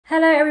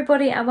Hello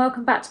everybody and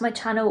welcome back to my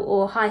channel,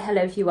 or hi,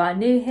 hello if you are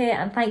new here,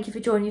 and thank you for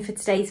joining me for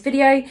today's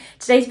video.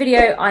 Today's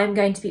video I'm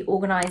going to be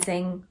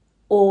organising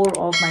all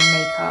of my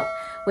makeup,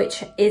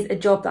 which is a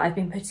job that I've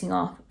been putting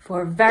off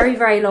for a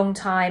very long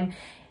time.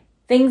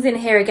 Things in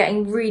here are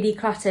getting really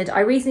cluttered. I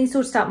recently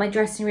sorted out my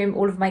dressing room,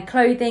 all of my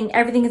clothing,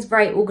 everything is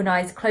very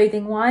organised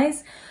clothing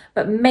wise,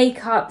 but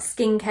makeup,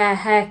 skincare,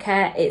 hair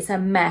care, it's a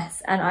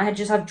mess, and I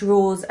just have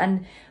drawers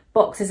and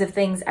boxes of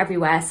things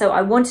everywhere. So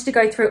I wanted to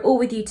go through it all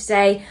with you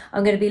today.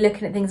 I'm going to be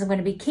looking at things I'm going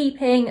to be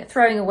keeping,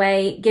 throwing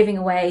away, giving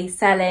away,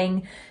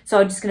 selling. So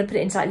I'm just going to put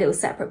it into like little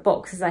separate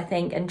boxes, I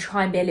think, and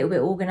try and be a little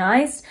bit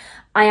organised.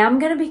 I am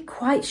going to be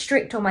quite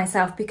strict on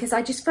myself because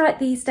I just feel like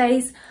these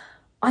days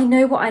I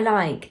know what I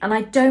like and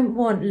I don't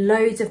want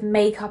loads of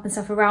makeup and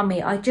stuff around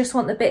me. I just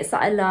want the bits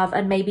that I love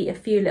and maybe a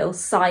few little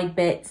side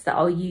bits that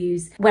I'll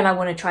use when I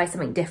want to try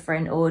something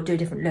different or do a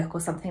different look or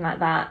something like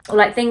that. Or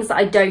like things that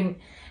I don't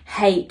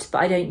hate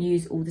but I don't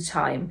use all the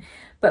time.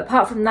 But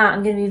apart from that,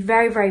 I'm going to be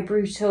very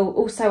brutal.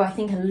 Also, I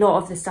think a lot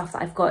of the stuff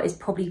that I've got is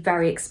probably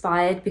very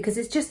expired because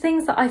it's just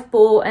things that I've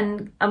bought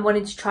and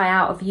wanted to try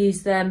out. I've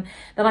used them,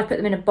 then I put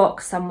them in a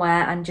box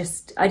somewhere and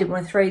just, I didn't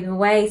want to throw them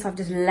away, so I've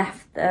just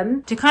left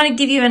them. To kind of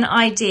give you an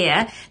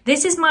idea,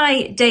 this is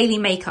my daily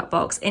makeup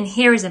box. In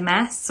here is a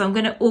mess, so I'm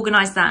going to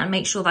organise that and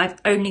make sure that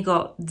I've only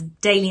got the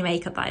daily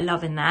makeup that I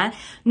love in there.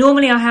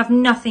 Normally I have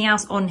nothing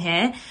else on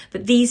here,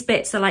 but these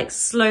bits are like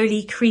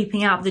slowly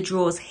creeping out of the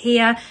drawers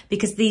here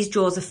because these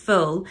drawers are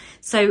full.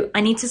 So I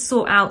need to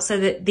sort out so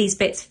that these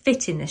bits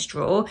fit in this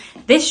drawer.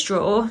 This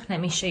drawer, let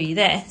me show you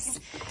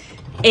this,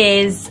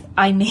 is,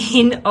 I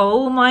mean,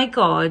 oh my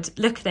God,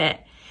 look at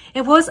it.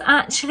 It was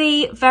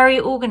actually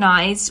very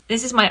organised.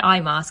 This is my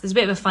eye mask. It's a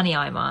bit of a funny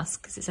eye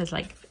mask because it says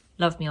like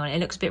love me on it. It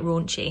looks a bit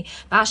raunchy,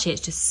 but actually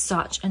it's just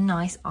such a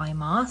nice eye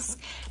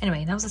mask.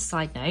 Anyway, that was a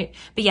side note.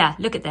 But yeah,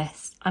 look at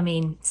this. I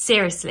mean,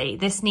 seriously,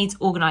 this needs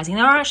organising.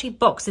 There are actually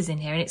boxes in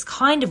here and it's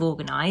kind of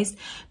organised,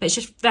 but it's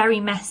just very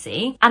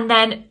messy. And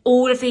then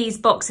all of these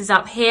boxes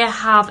up here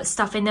have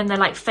stuff in them. They're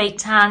like fake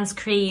tans,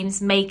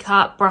 creams,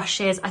 makeup,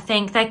 brushes. I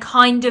think they're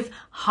kind of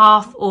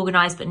half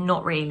organised, but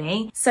not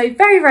really. So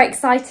very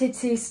excited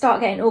to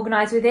start getting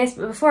organised with this.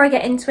 But before I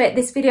get into it,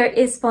 this video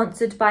is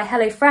sponsored by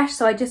HelloFresh.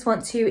 So I just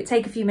want to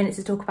take a few minutes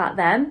to talk about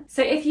them.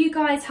 So if you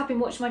guys have been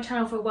watching my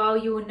channel for a while,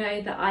 you will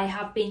know that I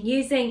have been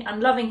using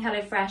and loving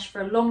HelloFresh for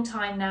a long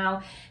time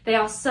now. They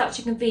are such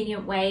a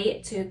convenient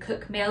way to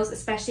cook meals,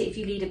 especially if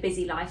you lead a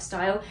busy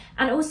lifestyle,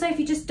 and also if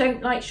you just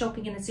don't like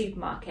shopping in the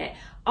supermarket.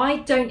 I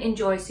don't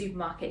enjoy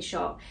supermarket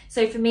shop,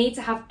 so for me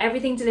to have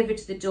everything delivered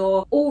to the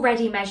door,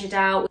 already measured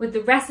out, with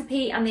the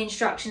recipe and the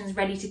instructions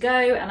ready to go,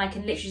 and I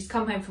can literally just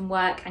come home from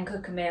work and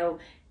cook a meal,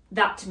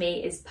 that to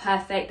me is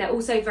perfect. They're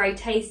also very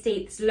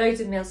tasty. There's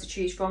loads of meals to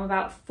choose from,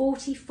 about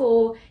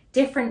 44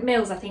 different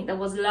meals I think there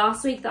was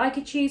last week that I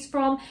could choose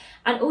from.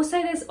 And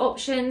also there's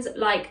options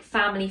like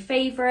family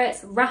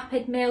favourites,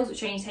 rapid meals,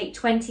 which only take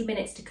 20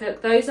 minutes to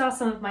cook. Those are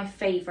some of my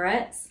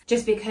favourites,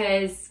 just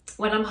because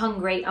when I'm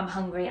hungry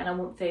and I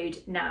want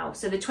food now.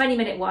 So the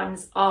 20-minute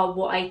ones are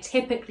what I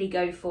typically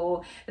go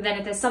for, but then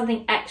if there's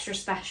something extra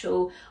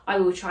special, I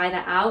will try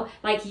that out.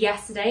 Like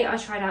yesterday, I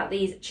tried out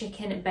these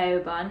chicken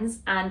bao buns,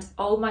 and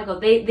oh my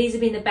God, these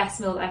have been the best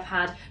meal that I've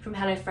had from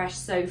HelloFresh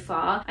so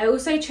far. I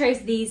also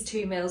chose these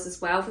two meals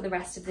as well for the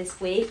rest of this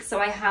week. So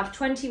I have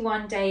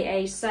 21-day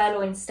aged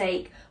sirloin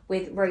steak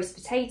with roast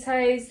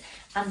potatoes,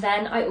 and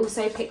then I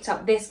also picked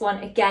up this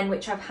one again,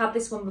 which I've had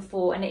this one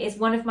before and it is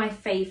one of my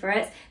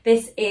favourites.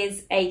 This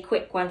is a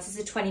quick one, so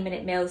it's a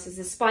 20-minute meal. This is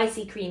a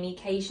spicy creamy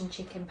Cajun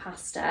chicken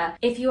pasta.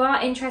 If you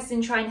are interested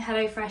in trying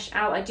HelloFresh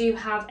out, I do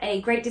have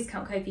a great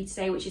discount code for you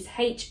today, which is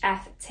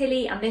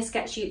HFTILLEY, and this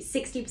gets you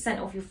 60%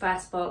 off your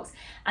first box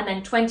and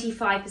then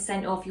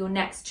 25% off your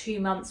next 2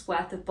 months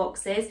worth of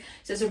boxes.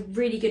 So it's a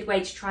really good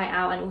way to try it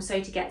out and also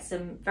to get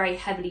some very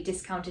heavily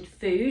discounted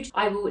food.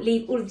 I will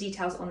leave all the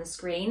details on the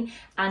screen,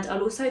 and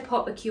I'll also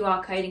pop a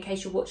QR code in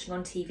case you're watching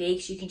on TV,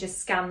 because you can just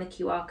scan the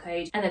QR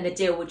code and then the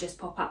deal will just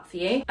pop up for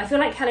you. I feel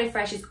like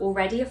HelloFresh is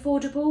already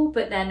affordable,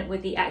 but then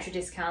with the extra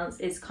discounts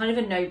it's kind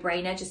of a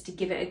no-brainer just to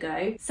give it a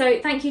go.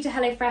 So thank you to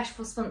HelloFresh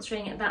for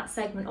sponsoring that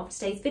segment of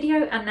today's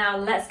video, and now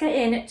let's get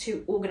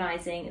into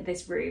organising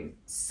this room.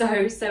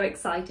 So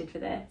excited for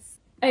this.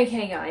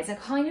 Okay guys, I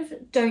kind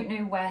of don't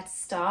know where to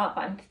start,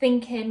 but I'm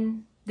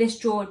thinking this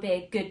drawer would be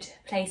a good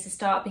place to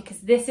start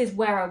because this is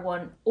where I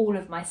want all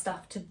of my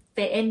stuff to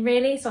fit in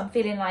really. So I'm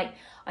feeling like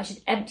I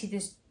should empty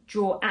this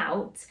drawer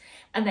out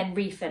and then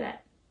refill it.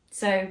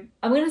 So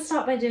I'm going to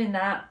start by doing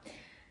that.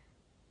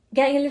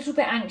 Getting a little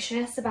bit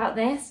anxious about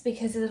this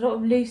because there's a lot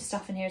of loose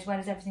stuff in here as well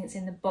as everything that's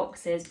in the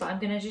boxes, but I'm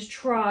going to just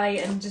try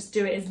and just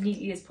do it as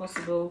neatly as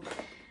possible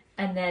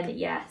and then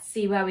yeah,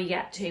 see where we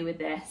get to with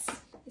this.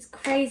 It's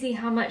crazy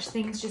how much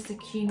things just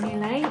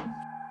accumulate.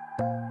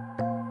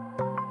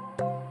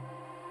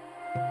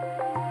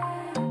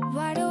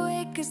 Wide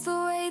awake is the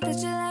way that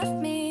you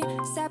left me,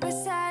 side by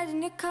side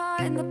in your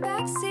car in the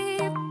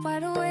backseat.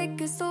 Wide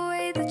awake is the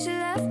way that you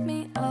left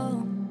me,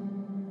 oh.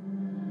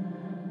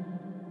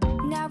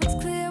 Now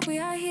it's clear we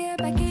are here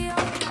back at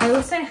your... I I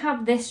also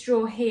have this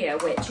drawer here,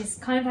 which is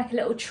kind of like a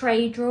little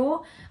tray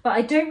drawer, but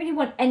I don't really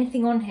want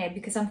anything on here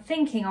because I'm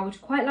thinking I would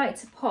quite like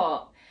to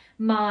pop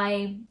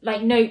my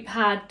like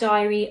notepad,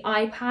 diary,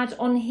 iPad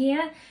on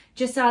here,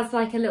 just as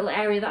like a little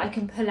area that I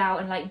can pull out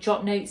and like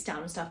jot notes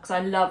down and stuff, because I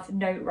love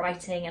note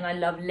writing and I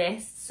love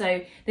lists. So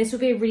this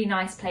would be a really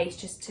nice place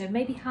just to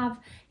maybe have,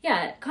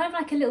 yeah, kind of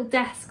like a little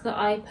desk that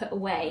I put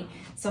away.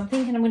 So I'm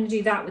thinking I'm going to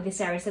do that with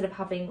this area instead of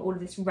having all of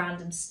this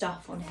random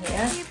stuff on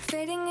here. Keep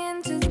fading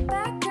into the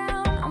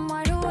background. I'm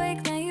wide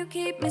awake now, you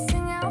keep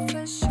missing out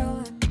for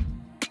sure.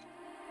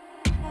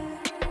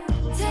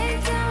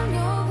 Take down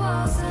your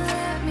walls and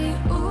let me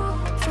ooh,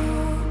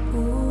 ooh,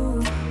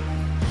 ooh.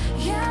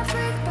 Yeah,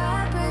 brick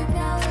by brick,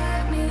 now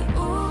let me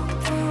ooh,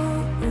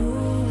 ooh,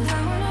 ooh. I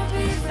wanna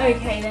be.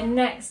 Okay, then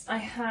next I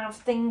have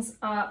things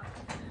up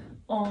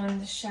on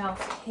the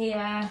shelf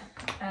here.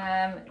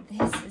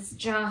 This is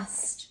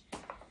just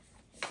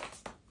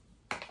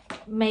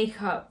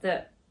makeup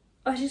that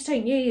I just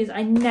don't use.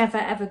 I never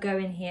ever go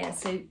in here.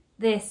 So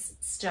this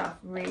stuff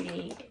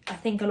really, I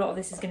think a lot of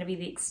this is going to be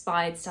the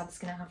expired stuff that's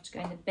going to have to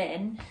go in the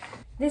bin.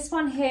 This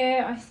one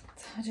here,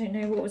 I don't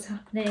know what was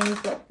happening.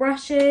 We've got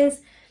brushes,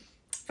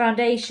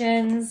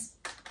 foundations.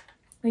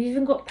 We've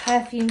even got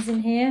perfumes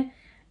in here.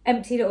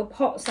 Empty little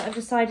pots that I've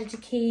decided to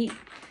keep.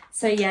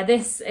 So yeah,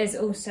 this is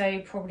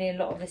also probably a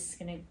lot of this is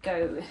going to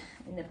go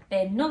in the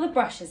bin. Not the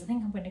brushes. I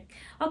think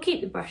I'll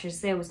keep the brushes.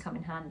 They always come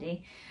in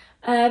handy.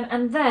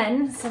 And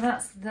then, so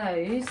that's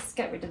those. Let's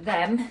get rid of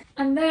them.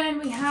 And then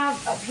we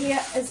have up here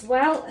as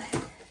well.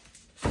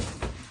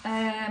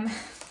 Oh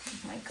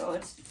my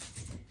God.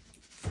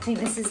 I think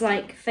this is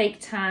like fake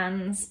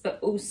tans, but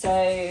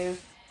also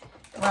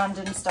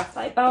random stuff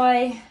that I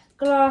buy.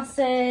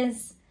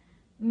 Glasses,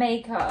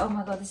 makeup. Oh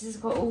my God, this has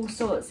got all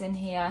sorts in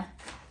here.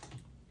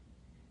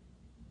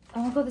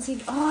 Oh my God, this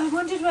even, oh, I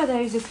wondered where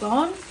those have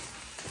gone.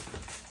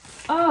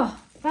 Oh,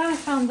 glad I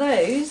found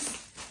those.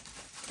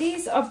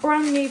 These are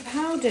brand new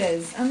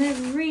powders and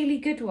they're really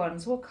good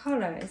ones. What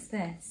colour is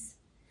this?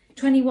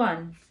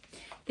 21.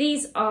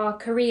 These are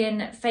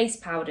Korean face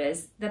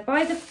powders. They're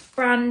by the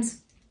brand,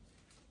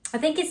 I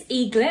think it's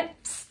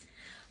Eclipse.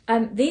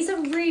 These are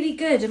really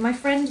good and my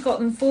friend got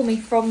them for me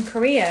from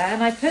Korea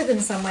and I put them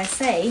somewhere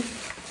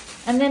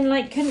safe and then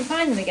like couldn't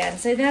find them again.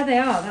 So there they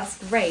are, that's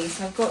great.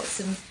 So I've got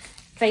some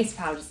face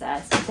powders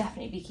there, so I'll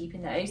definitely be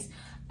keeping those.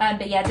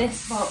 But yeah,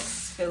 this box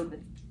is filled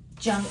with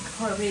junk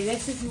probably.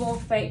 This is more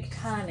fake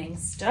tanning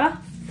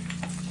stuff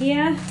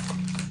here.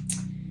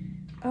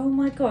 Oh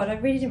my God, I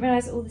really didn't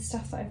realise all the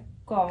stuff that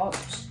I've got.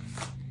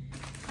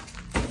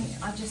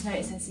 I've just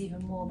noticed there's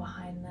even more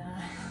behind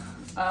there.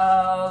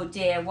 Oh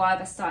dear, why have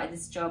I started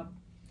this job?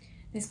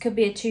 This could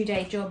be a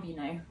 2-day job, you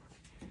know.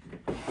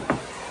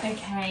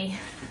 Okay,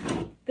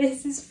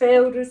 this is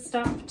filled with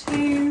stuff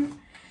too.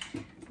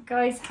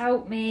 Guys,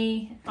 help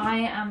me. I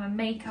am a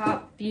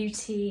makeup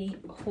beauty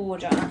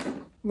hoarder.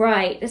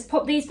 Right, let's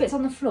pop these bits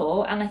on the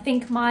floor, and I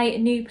think my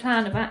new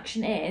plan of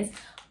action is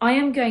I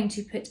am going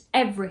to put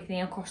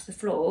everything across the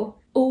floor,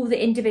 all the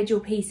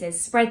individual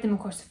pieces, spread them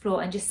across the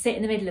floor and just sit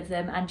in the middle of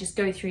them and just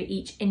go through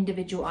each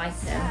individual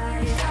item.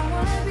 I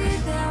wanna be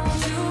there,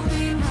 won't you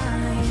be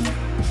mine?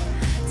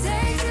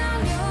 Take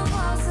down your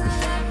walls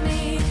and let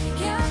me,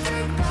 yeah,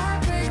 brick by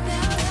brick,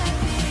 now let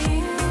me.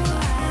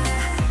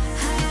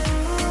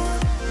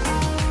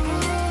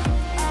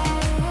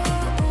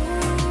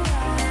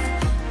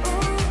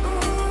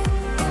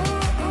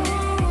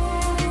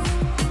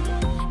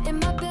 In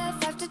my bed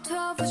 5 to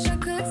 12, wish I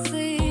could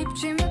sleep,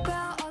 dream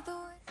about all the way.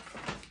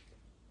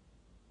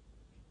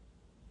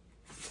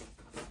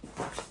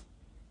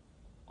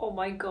 Oh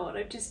my God,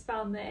 I've just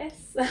found this.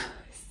 So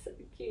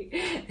cute.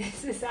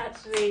 This is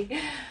actually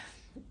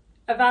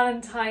a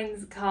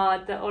Valentine's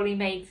card that Ollie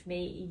made for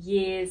me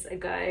years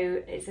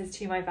ago. It says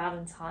 "To my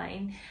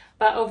Valentine,"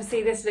 but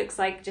obviously this looks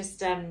like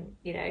just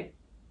you know,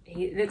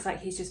 it looks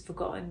like he's just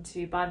forgotten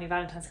to buy me a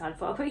Valentine's card. I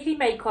thought I'll quickly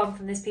make one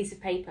from this piece of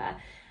paper,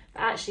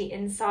 but actually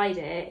inside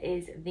it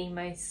is the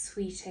most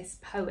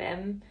sweetest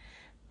poem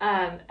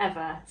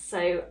ever.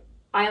 So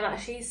I am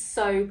actually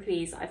so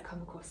pleased I've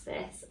come across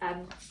this.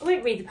 I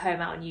won't read the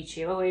poem out on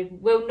YouTube. I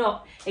will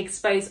not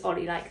expose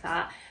Ollie like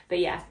that. But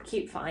yeah,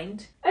 cute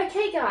find.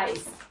 Okay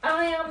guys,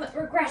 I am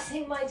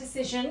regretting my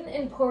decision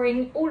in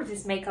pouring all of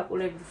this makeup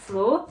all over the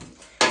floor.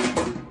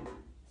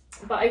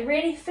 But I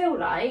really feel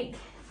like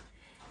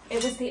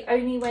it was the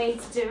only way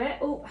to do it.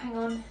 Oh, hang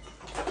on.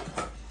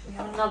 We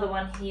have another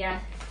one here.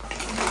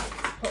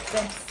 Put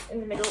this in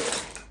the middle.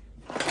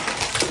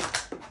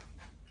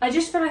 I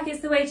just feel like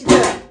it's the way to do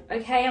it,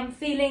 okay? I'm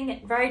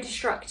feeling very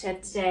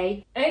destructive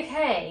today.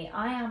 Okay,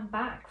 I am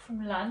back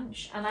from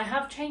lunch and I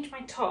have changed my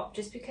top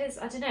just because,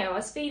 I don't know, I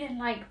was feeling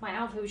like my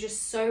outfit was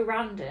just so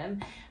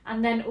random,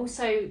 and then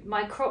also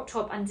my crop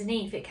top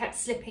underneath, it kept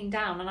slipping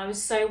down and I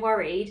was so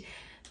worried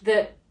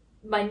that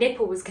my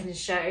nipple was going to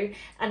show,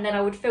 and then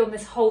I would film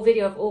this whole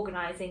video of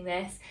organising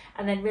this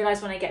and then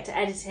realise when I get to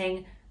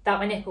editing that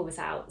my nipple was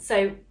out.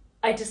 So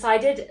I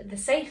decided the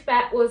safe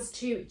bet was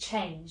to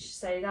change.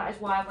 So that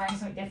is why I'm wearing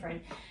something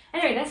different.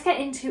 Anyway, let's get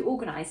into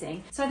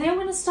organising. So I think I'm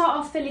going to start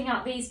off filling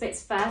out these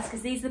bits first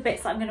because these are the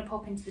bits that I'm going to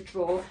pop into the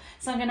drawer.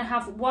 So I'm going to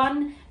have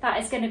one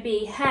that is going to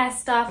be hair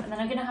stuff, and then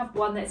I'm going to have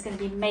one that's going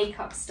to be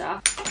makeup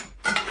stuff.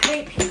 I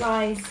hope you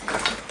guys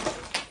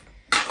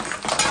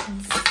can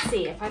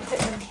see if I put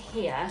them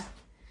here.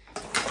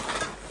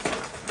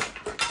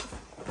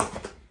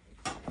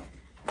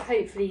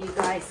 Hopefully you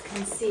guys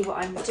can see what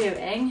I'm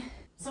doing.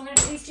 So I'm going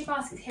to put these two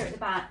baskets here at the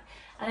back,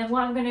 and then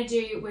what I'm going to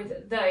do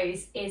with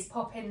those is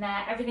pop in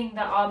there everything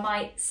that I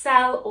might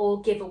sell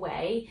or give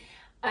away,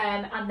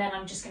 and then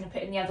I'm just going to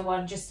put in the other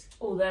one just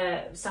all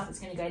the stuff that's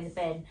going to go in the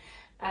bin.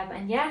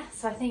 And yeah,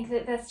 so I think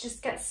that let's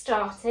just get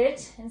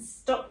started and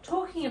stop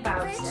talking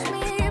about it.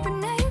 But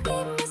now you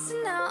keep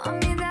missing out on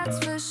me, that's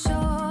for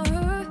sure.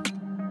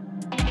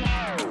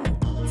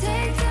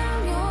 Take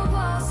down your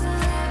walls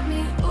and let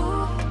me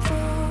ooh,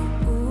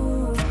 ooh,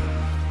 ooh.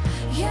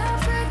 Yeah,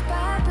 brick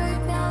by brick,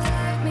 now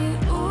let me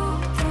ooh,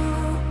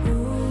 ooh,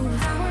 ooh.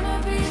 I wanna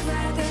be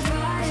right there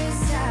by your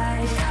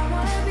side. I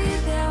wanna be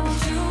there,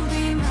 won't you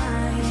be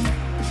mine?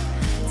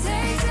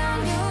 Take down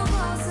your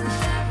walls and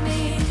let me,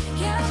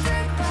 yeah,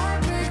 brick by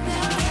brick,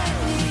 now let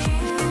me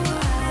ooh,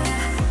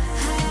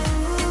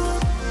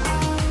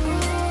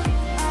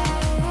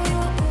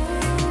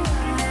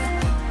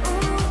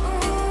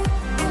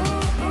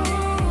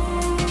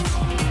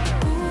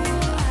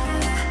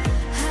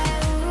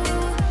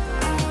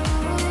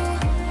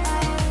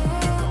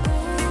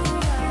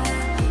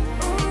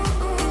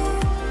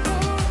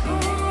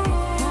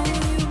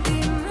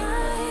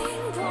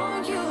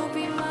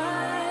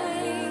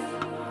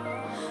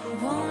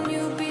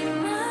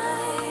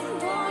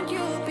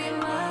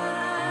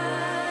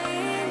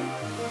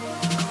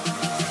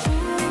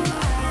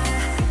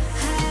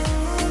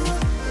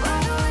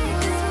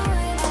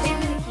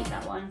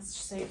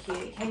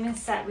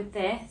 set with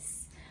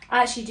this.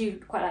 I actually do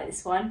quite like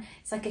this one.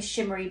 It's like a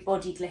shimmery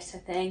body glitter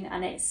thing,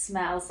 and it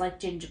smells like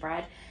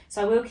gingerbread.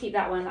 So I will keep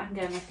that one. That can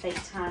go in my fake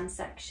tan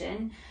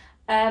section.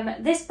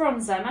 This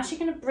bronzer, I'm actually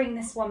going to bring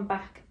this one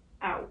back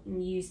out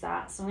and use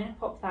that. So I'm going to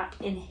pop that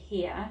in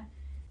here.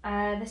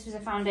 This was a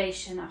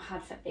foundation I've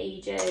had for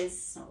ages.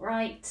 It's not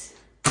right.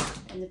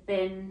 In the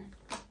bin.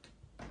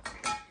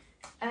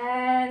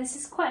 This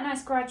is quite a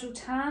nice gradual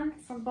tan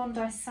from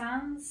Bondi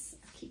Sands.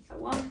 I'll keep that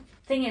one.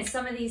 Thing is,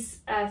 some of these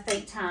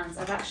fake tans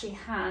I've actually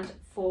had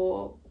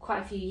for quite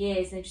a few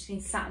years. They've just been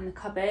sat in the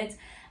cupboard,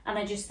 and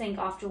I just think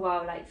after a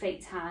while, like,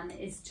 fake tan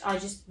is, I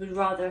just would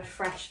rather a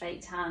fresh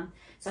fake tan.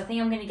 So I think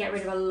I'm going to get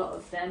rid of a lot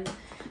of them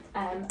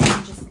and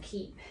just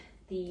keep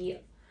the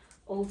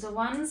older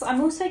ones. I'm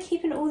also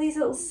keeping all these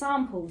little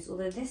samples,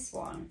 although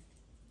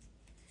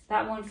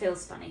that one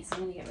feels funny, so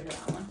I'm going to get rid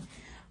of that one.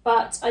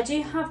 But I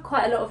do have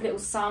quite a lot of little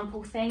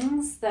sample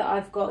things that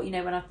I've got, you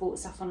know, when I've bought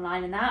stuff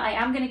online and that. I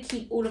am going to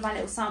keep all of my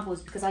little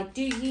samples because I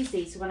do use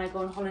these when I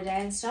go on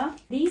holiday and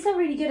stuff. These are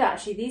really good,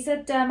 actually. These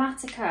are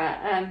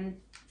Dermatica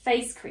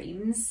face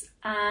creams,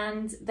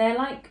 and they're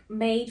like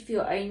made for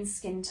your own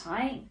skin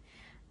type,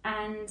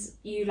 and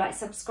you like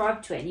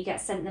subscribe to it and you get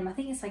sent them, I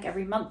think it's like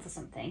every month or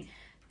something.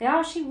 They're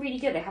actually really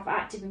good. They have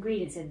active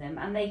ingredients in them,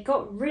 and they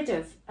got rid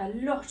of a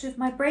lot of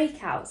my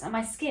breakouts, and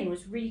my skin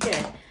was really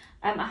good.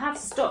 I have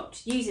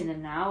stopped using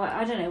them now.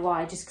 I don't know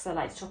why, just because I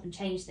like to chop and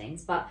change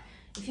things. But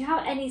if you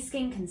have any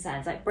skin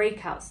concerns, like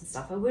breakouts and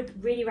stuff, I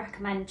would really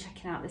recommend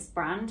checking out this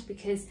brand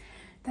because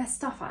their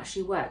stuff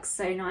actually works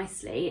so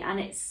nicely. And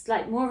it's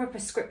like more of a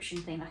prescription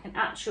thing, like an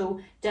actual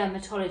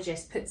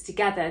dermatologist puts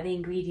together the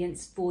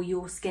ingredients for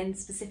your skin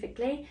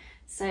specifically.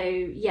 So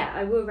yeah,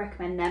 I will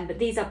recommend them. But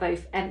these are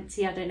both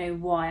empty. I don't know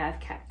why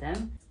I've kept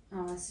them.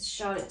 Oh, this is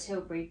Charlotte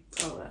Tilbury.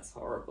 Oh, that's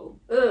horrible.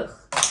 Ugh.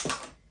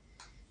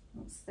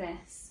 What's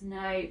this?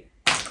 No.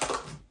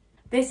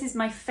 This is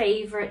my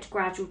favourite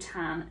gradual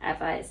tan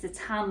ever. It's the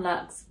Tan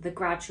Luxe, the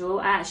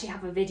gradual. I actually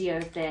have a video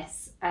of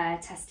this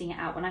testing it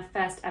out when I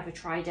first ever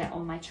tried it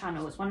on my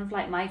channel. It's one of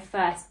like my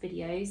first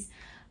videos,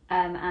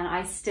 and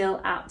I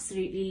still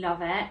absolutely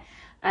love it.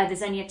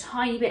 There's only a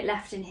tiny bit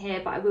left in here,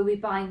 but I will be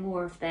buying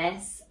more of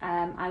this.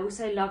 I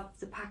also love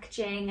the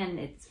packaging, and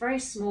it's very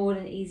small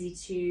and easy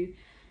to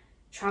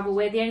travel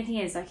with. The only thing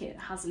is, like, it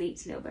has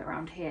leaked a little bit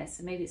around here,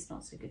 so maybe it's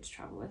not so good to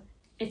travel with.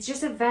 It's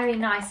just a very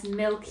nice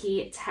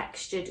milky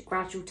textured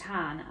gradual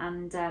tan,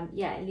 and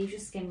yeah, it leaves your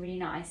skin really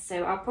nice.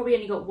 So I've probably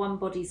only got one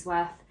body's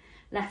worth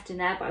left in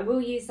there, but I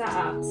will use that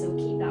up, so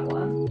we'll keep that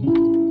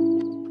one.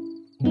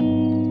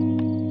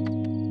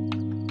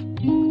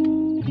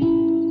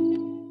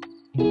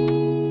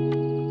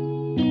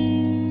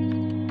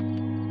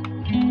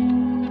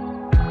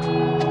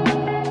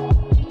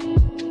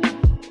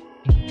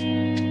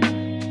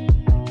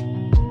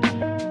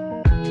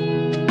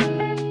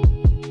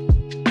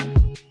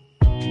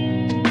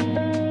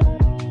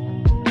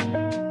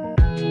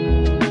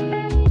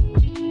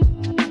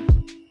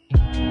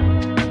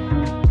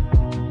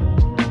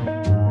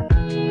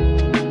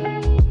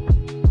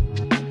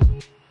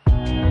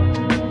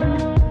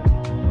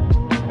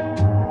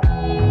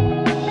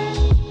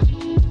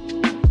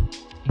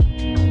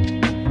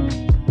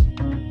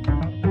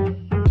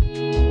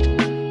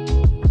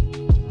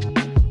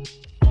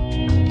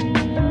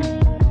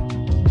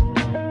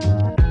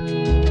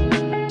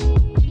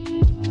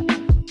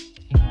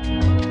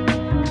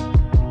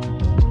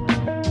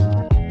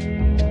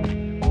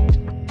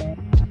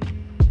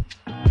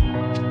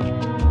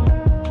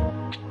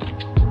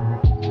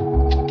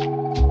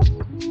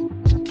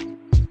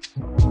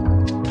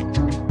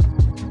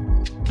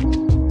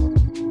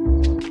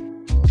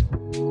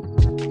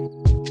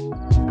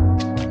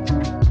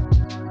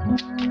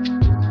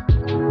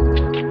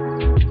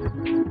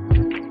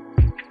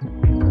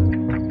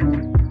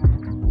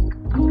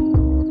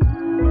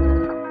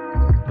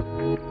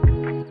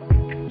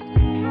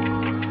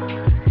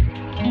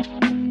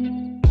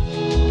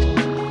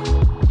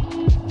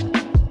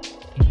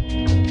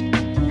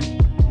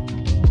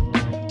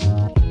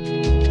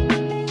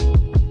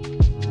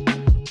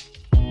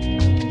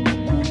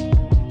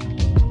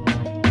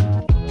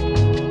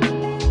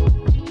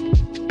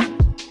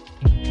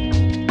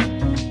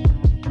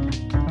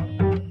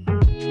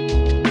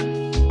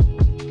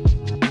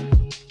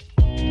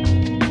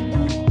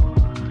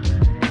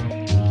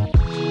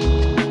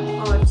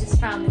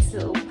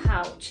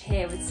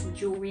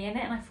 jewellery in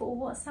it, and I thought,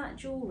 well, what's that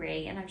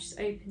jewellery? And I've just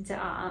opened it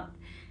up,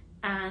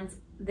 and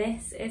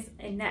this is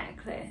a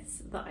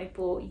necklace that I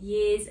bought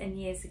years and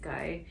years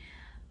ago,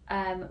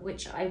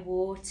 which I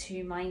wore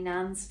to my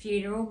nan's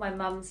funeral, my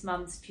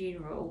mum's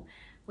funeral,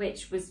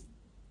 which was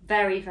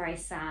very, very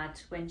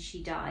sad when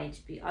she died.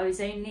 I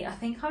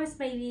think I was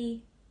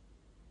maybe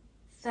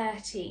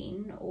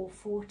 13 or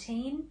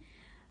 14,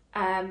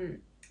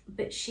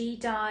 but she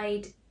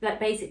died, like,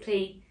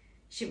 basically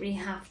she didn't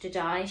really have to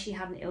die. She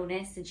had an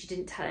illness and she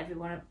didn't tell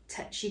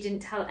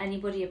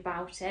anybody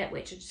about it,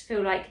 which I just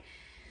feel like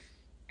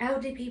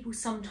elderly people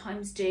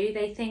sometimes do.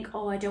 They think,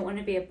 oh, I don't want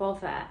to be a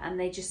bother, and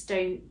they just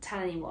don't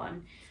tell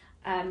anyone,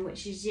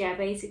 which is, yeah,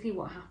 basically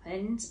what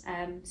happened.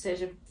 So it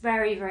was a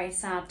very, very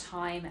sad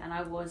time, and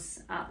I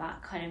was at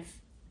that kind of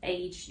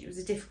age. It was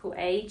a difficult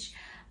age.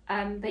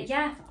 But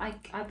yeah,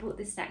 I bought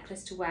this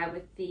necklace to wear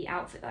with the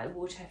outfit that I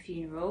wore to her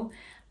funeral.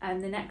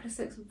 The necklace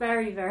looks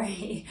very,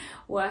 very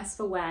worse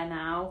for wear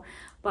now,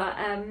 but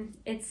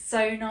it's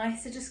so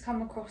nice to just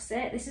come across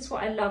it. This is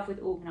what I love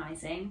with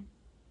organising.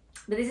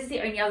 But this is the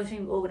only other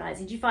thing with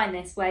organising. Do you find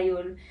this, where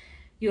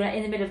you're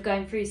in the middle of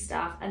going through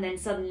stuff and then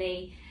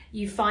suddenly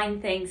you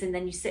find things and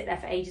then you sit there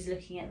for ages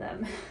looking at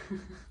them?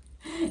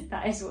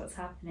 That is what's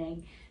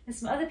happening. There's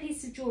some other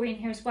pieces of jewellery in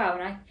here as well,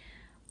 and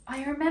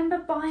I remember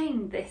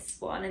buying this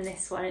one and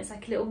this one. It's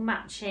like a little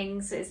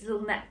matching, so it's a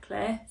little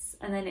necklace,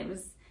 and then it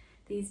was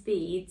these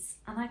beads,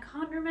 and I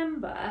can't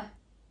remember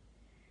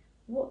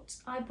what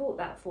I bought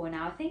that for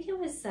now. I think it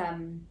was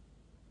some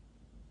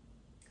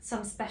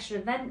special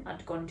event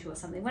I'd gone to or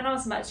something when I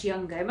was much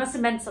younger. It must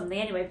have meant something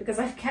anyway, because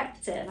I've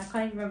kept it and I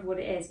can't even remember what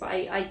it is, but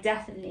I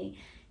definitely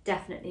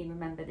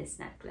remember this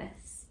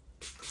necklace.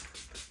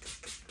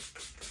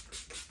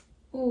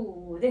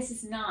 Ooh, this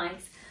is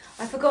nice.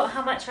 I forgot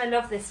how much I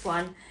love this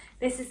one.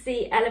 This is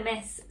the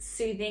Elemis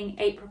Soothing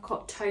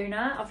Apricot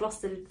Toner. I've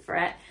lost the lid for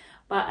it,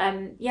 but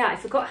yeah, I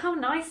forgot how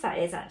nice that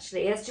is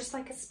actually. It's just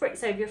like a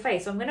spritz over your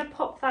face. So I'm going to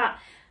pop that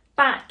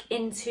back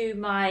into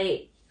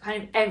my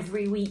kind of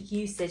every week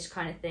usage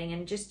kind of thing,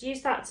 and just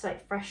use that to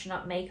like freshen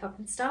up makeup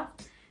and stuff,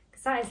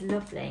 because that is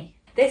lovely.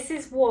 This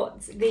is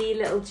what the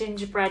little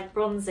gingerbread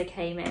bronzer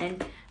came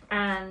in,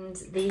 and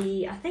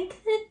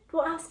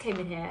what else came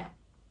in here?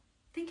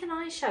 I think an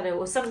eyeshadow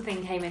or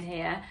something came in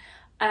here,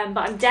 but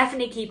I'm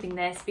definitely keeping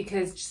this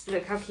because just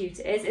look how cute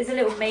it is. It's a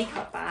little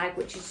makeup bag,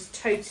 which is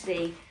just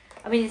totally,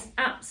 I mean, it's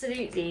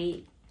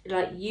absolutely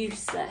like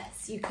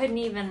useless. You couldn't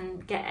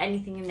even get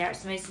anything in there.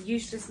 It's the most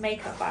useless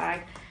makeup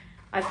bag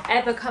I've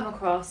ever come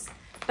across,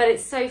 but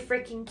it's so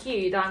freaking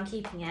cute that I'm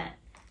keeping it.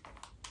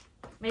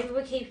 Maybe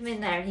we'll keep him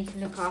in there and he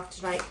can look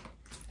after like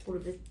all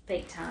of the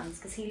fake tans,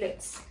 because he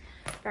looks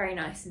very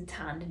nice and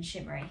tanned and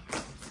shimmery.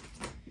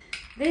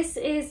 This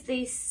is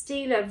the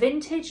Stila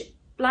Vintage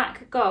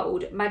Black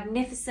Gold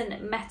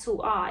Magnificent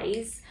Metal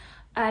Eyes.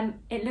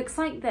 It looks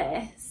like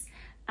this,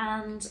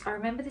 and I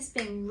remember this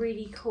being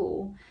really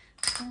cool.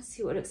 I'm trying to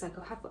see what it looks like.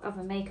 I'll have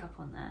other makeup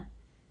on there.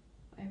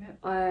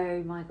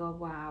 Oh my god,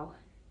 wow.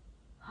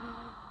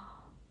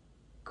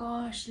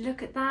 Gosh,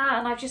 look at that.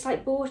 And I've just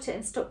like bought it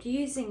and stopped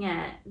using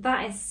it.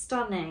 That is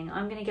stunning.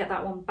 I'm going to get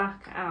that one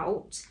back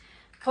out,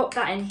 pop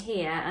that in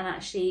here, and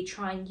actually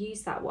try and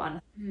use that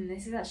one.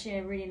 This is actually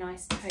a really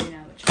nice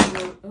toner, which I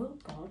will, oh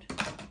god,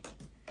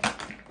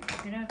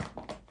 I'm going to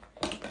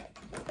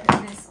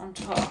put this on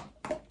top.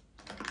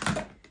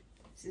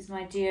 This is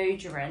my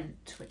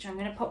deodorant, which I'm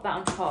going to pop that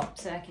on top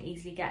so I can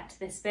easily get to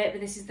this bit.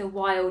 But this is the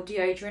Wild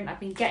deodorant. I've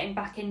been getting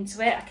back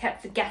into it. I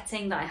kept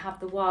forgetting that I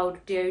have the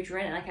Wild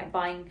deodorant, and I kept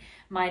buying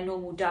my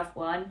normal Dove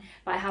one.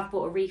 But I have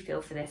bought a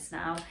refill for this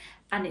now,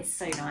 and it's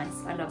so nice.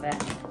 I love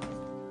it.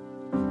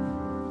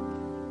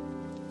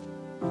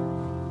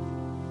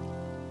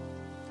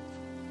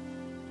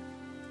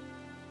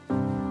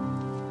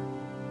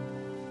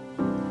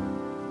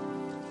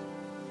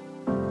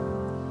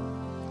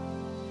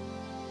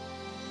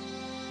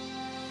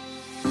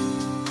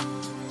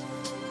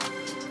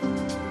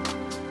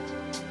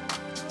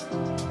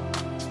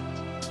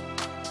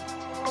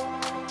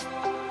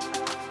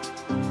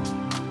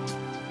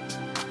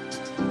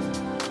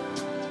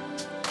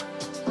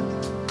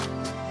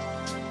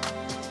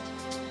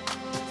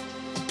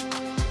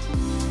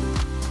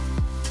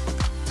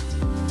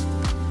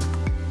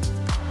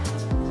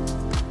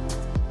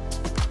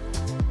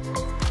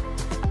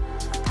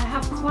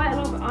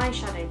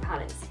 Eyeshadow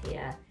palettes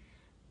here,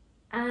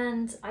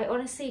 and I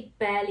honestly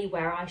barely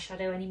wear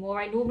eyeshadow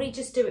anymore. I normally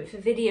just do it for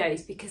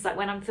videos, because like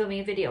when I'm filming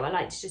a video I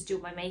like to just do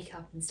my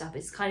makeup and stuff.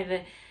 It's kind of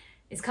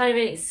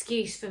an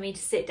excuse for me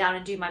to sit down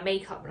and do my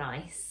makeup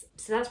nice.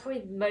 So that's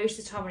probably most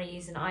of the time when I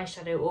use an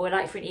eyeshadow, or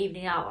like for an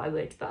evening out I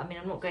would, but I mean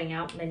I'm not going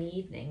out many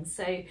evenings.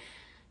 So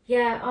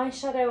yeah,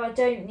 eyeshadow, I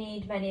don't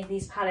need many of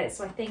these palettes,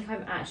 so I think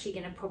I'm actually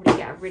going to probably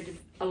get rid of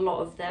a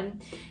lot of them.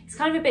 It's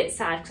kind of a bit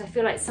sad because I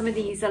feel like some of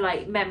these are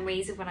like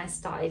memories of when I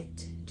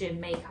started doing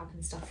makeup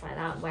and stuff like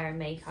that, wearing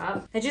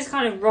makeup. They're just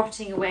kind of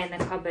rotting away in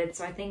the cupboard,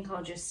 so I think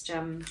I'll just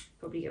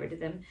probably get rid of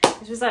them.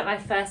 This was like my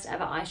first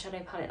ever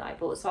eyeshadow palette that I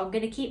bought, so I'm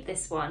going to keep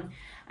this one.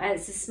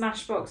 It's a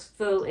Smashbox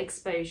Full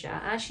Exposure.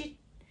 Actually,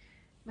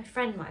 My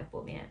friend might have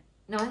bought me it.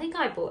 No, I think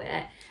I bought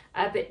it.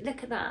 But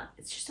look at that.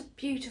 It's just a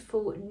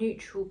beautiful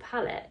neutral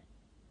palette.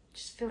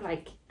 Just feel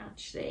like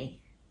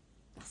actually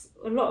that's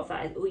a lot of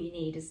that is all you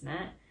need, isn't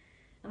it?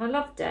 And I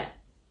loved it.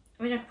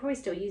 I mean, I could probably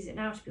still use it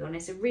now, to be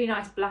honest. A really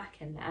nice black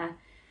in there.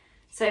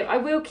 So I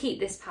will keep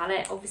this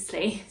palette,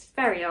 obviously. It's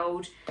very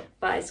old,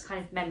 but it's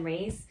kind of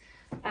memories.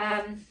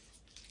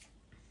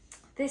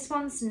 This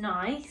one's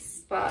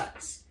nice,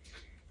 but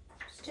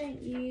I just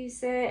don't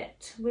use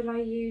it. Will I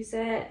use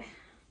it?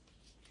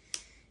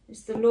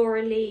 It's the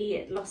Laura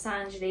Lee Los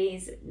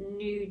Angeles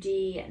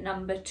Nudie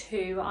No.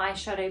 2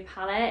 eyeshadow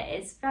palette.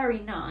 It's very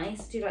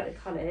nice. I do like the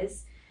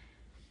colours,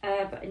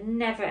 but I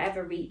never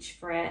ever reach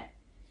for it.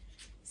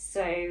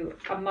 So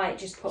I might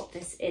just pop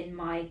this in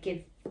my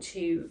give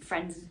to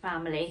friends and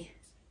family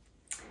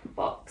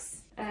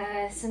box.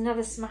 It's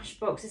another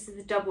Smashbox. This is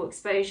the double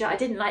exposure. I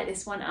didn't like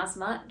this one as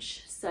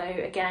much, so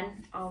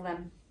again I'll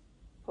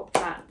pop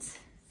that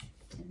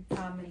in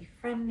family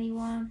friendly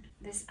one.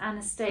 This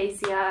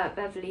Anastasia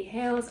Beverly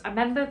Hills. I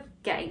remember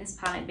getting this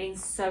palette and being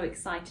so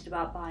excited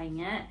about buying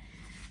it.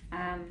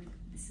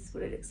 This is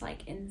what it looks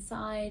like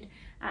inside.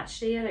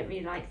 Actually, I don't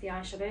really like the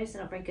eyeshadows.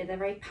 They're not very good. They're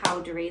very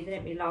powdery. They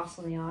don't really last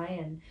on the eye,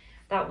 and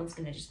that one's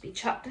going to just be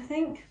chucked, I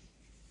think.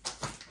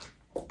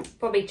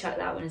 Probably chuck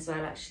that one as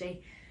well,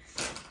 actually.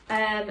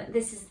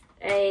 This is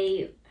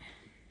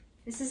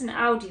an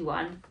Aldi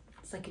one.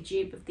 It's like a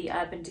dupe of the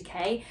Urban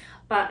Decay,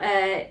 but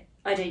I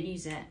don't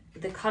use it.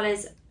 The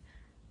colours,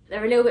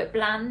 they're a little bit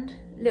bland,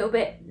 a little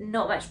bit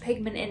not much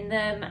pigment in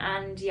them,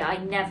 and yeah, I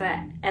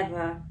never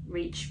ever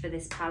reach for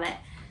this palette.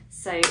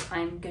 So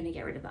I'm going to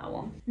get rid of that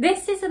one.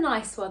 This is a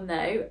nice one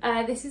though.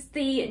 This is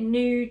the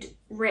Nude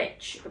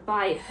Rich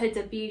by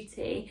Huda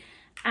Beauty,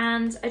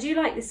 and I do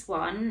like this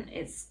one.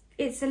 It's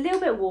a little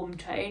bit warm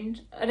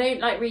toned. I don't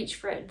like reach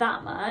for it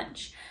that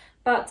much,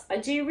 but I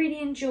do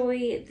really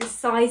enjoy the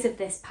size of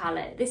this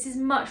palette. This is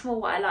much more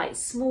what I like,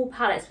 small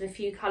palettes with a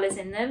few colours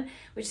in them,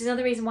 which is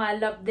another reason why I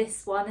love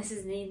this one. This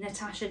is the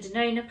Natasha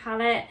Denona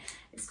palette.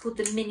 It's called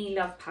the Mini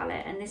Love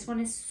palette, and this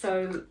one is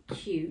so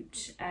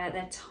cute.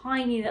 They're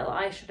tiny little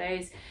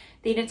eyeshadows.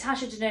 The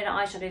Natasha Denona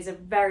eyeshadows are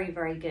very,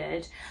 very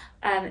good.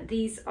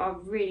 These are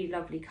really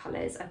lovely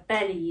colours. I've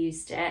barely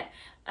used it.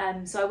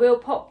 So I will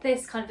pop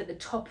this kind of at the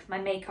top of my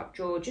makeup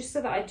drawer, just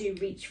so that I do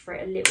reach for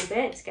it a little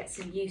bit to get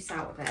some use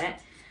out of it.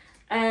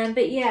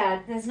 But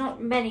yeah, there's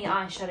not many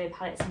eyeshadow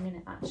palettes I'm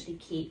going to actually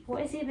keep.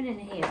 What is even in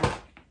here?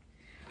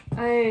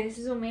 Oh, this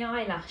is all my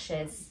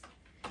eyelashes.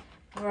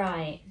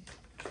 Right.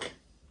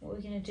 What are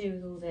we going to do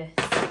with all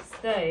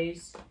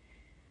this?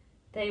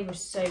 They were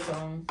so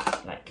long,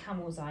 like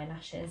camel's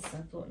eyelashes. So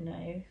I thought,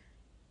 no.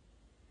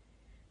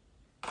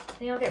 I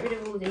think I'll get rid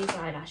of all these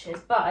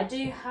eyelashes, but I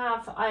do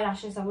have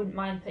eyelashes I wouldn't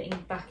mind putting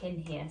back in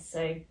here,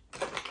 so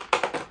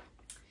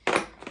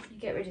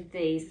get rid of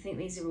these. I think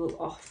these are all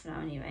off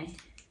now anyway.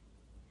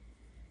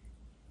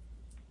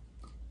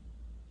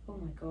 Oh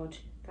my god,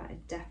 that is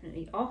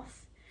definitely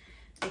off.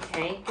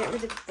 Okay, get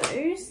rid of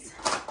those.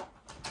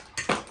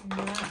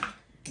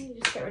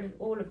 Just get rid of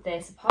all of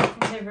this, apart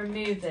from the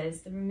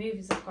removers. The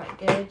removers are quite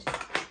good,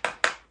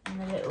 and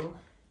the little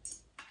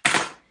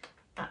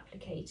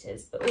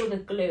applicators, but all the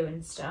glue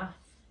and stuff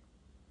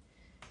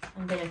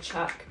I'm going to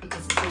chuck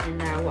because it's been in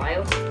there a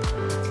while.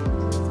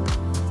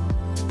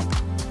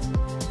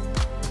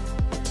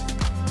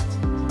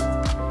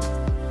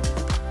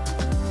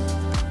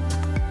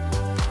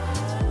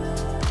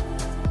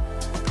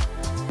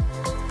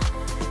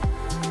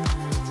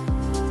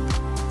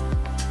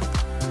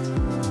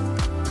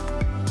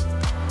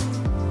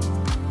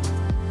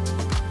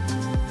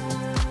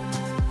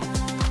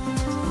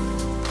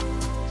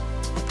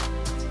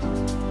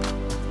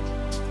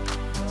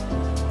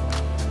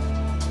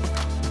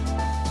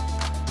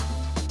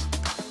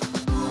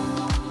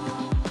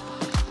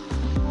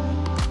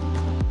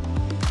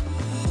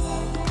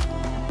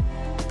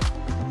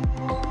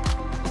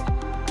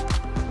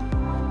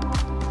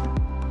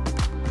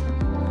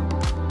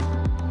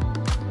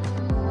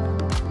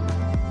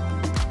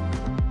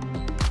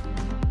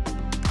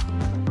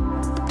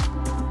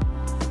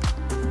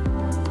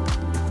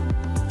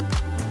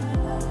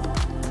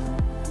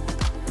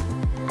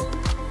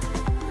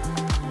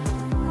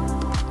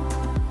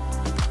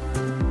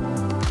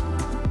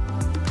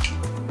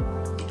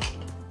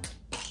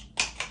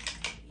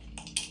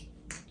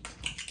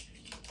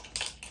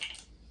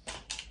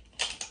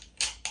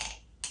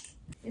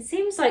 It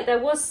seems like there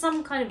was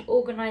some kind of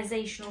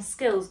organisational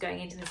skills going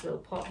into this little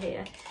pot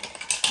here.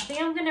 I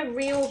think I'm going to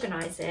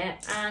reorganise it,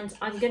 and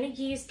I'm going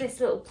to use this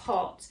little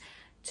pot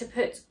to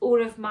put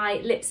all of my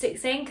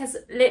lipsticks in, because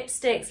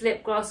lipsticks,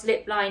 lip gloss,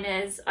 lip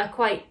liners are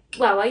quite,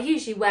 well, I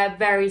usually wear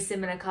very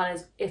similar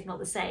colours, if not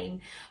the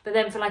same, but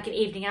then for like an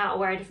evening out I'll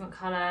wear a different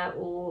colour,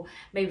 or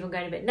maybe if I'm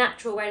going a bit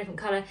natural, wear a different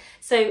colour.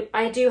 So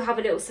I do have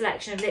a little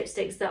selection of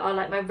lipsticks that are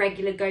like my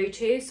regular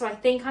go-to, so I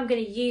think I'm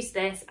going to use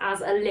this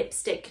as a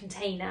lipstick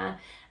container,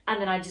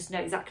 and then I just know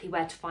exactly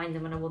where to find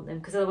them when I want them,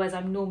 because otherwise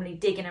I'm normally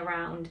digging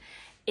around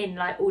in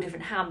like all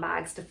different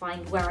handbags to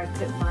find where I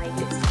put my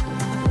lipstick.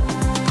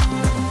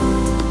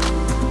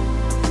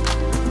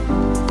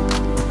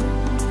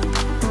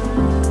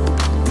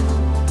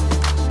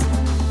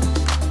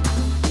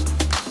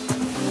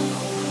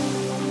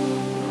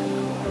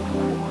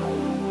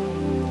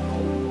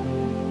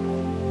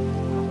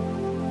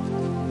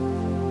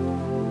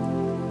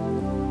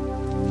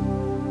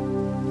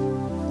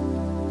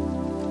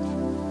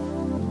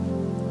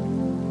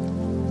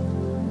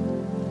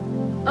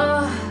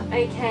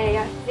 Okay,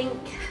 I think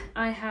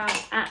I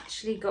have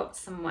actually got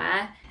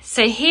somewhere.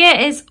 So here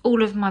is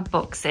all of my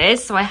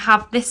boxes. So I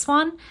have this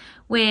one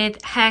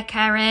with hair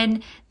care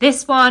in,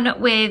 this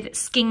one with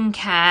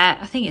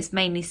skincare. I think it's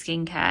mainly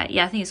skincare.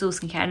 Yeah, I think it's all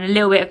skincare, and a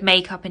little bit of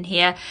makeup in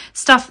here.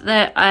 Stuff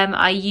that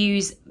I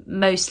use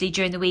mostly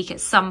during the week at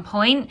some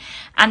point.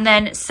 And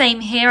then same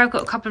here, I've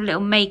got a couple of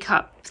little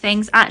makeup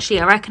things.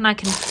 Actually, I reckon I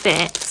can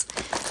fit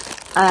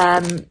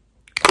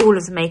all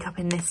of the makeup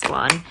in this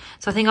one.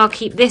 So I think I'll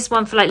keep this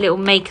one for like little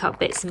makeup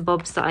bits and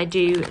bobs that I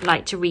do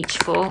like to reach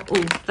for.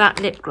 Oh,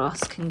 that lip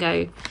gloss can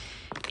go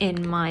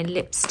in my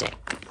lipstick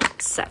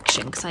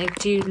section because I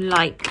do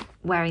like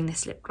wearing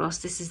this lip gloss.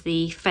 This is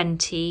the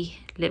Fenty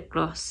lip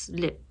gloss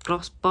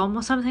bomb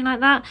or something like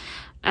that,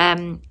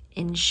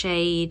 in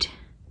shade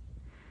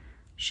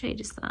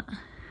is that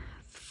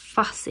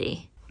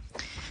Fussy.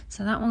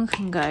 So that one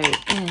can go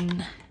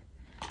in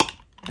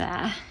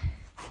there.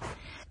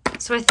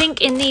 So I think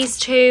in these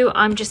two,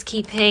 I'm just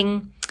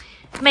keeping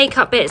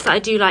makeup bits that I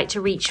do like to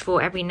reach for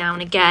every now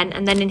and again.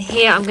 And then in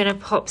here, I'm going to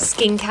pop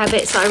skincare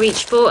bits that I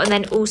reach for. And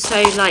then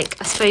also,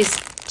 like, I suppose,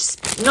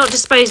 just not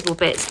disposable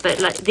bits, but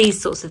like these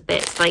sorts of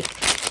bits, like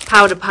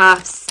powder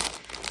puffs,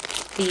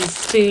 these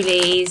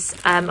spoolies.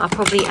 I'll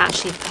probably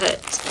actually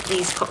put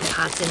these cotton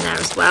pads in there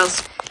as well.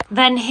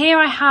 Then here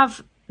I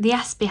have the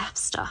SPF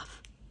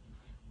stuff,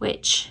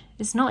 which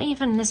is not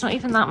even, there's not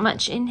even that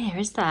much in here,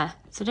 is there?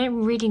 So I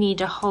don't really need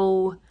a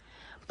whole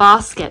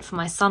basket for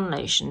my sun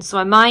lotion, so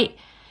I might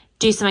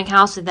do something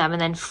else with them and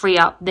then free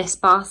up this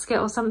basket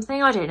or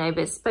something. I don't know,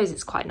 but I suppose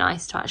it's quite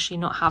nice to actually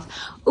not have,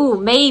 oh,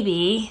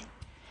 maybe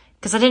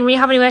because I didn't really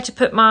have anywhere to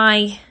put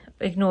my,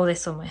 ignore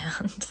this on my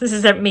hand, this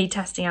is me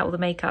testing out all the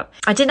makeup.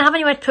 I didn't have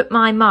anywhere to put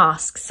my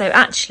masks, so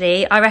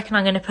actually I reckon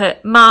I'm going to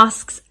put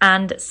masks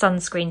and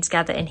sunscreen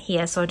together in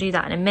here, so I'll do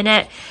that in a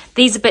minute.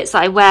 These are bits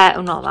that I wear,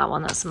 oh, not that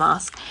one, that's a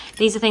mask.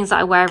 These are things that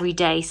I wear every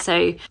day,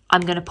 so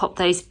I'm going to pop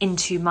those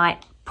into my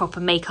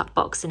proper makeup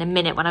box in a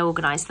minute when I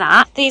organise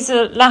that. These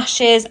are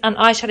lashes and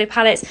eyeshadow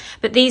palettes,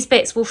 but these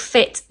bits will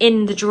fit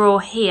in the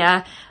drawer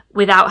here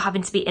without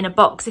having to be in a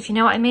box, if you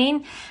know what I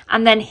mean.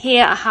 And then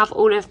here I have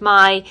all of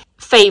my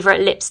favourite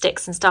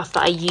lipsticks and stuff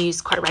that I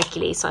use quite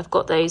regularly, so I've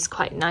got those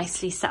quite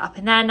nicely set up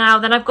in there now.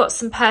 Then I've got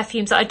some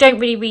perfumes that I don't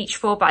really reach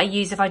for, but I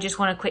use if I just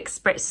want a quick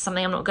spritz or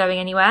something, I'm not going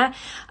anywhere.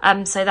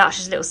 So that's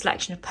just a little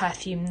selection of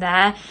perfume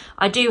there.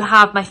 I do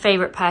have my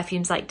favourite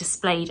perfumes like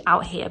displayed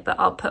out here, but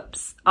I'll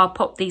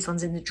pop these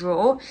ones in the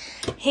drawer.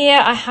 Here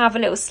I have a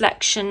little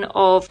selection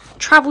of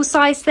travel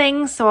size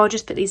things, so I'll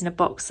just put these in a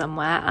box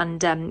somewhere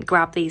and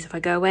grab these if I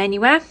go away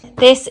anywhere.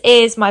 This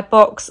is my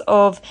box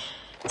of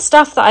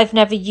stuff that I've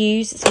never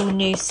used. It's all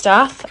new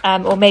stuff,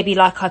 or maybe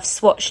like I've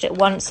swatched it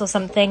once or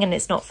something and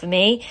it's not for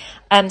me.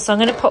 So I'm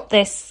going to pop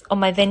this on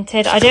my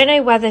Vinted. I don't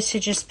know whether to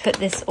just put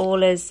this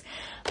all as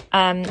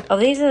oh,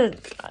 these are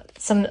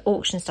some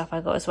auction stuff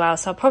I got as well,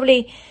 so I'll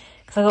probably,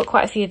 because I got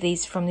quite a few of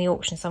these from the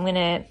auction, so I'm going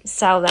to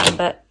sell them,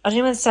 but I don't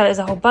know whether to sell it as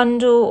a whole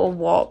bundle or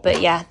what.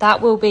 But yeah,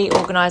 that will be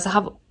organised. I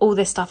have all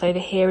this stuff over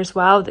here as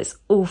well that's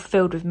all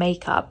filled with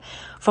makeup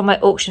from my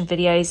auction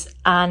videos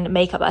and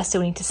makeup that I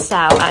still need to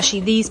sell.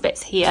 Actually, these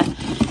bits here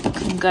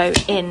can go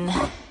in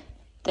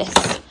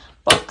this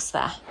box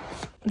there.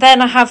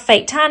 Then I have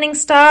fake tanning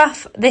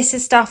stuff. This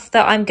is stuff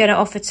that I'm going to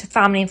offer to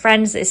family and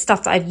friends. It's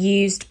stuff that I've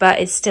used, but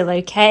it's still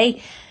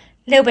okay.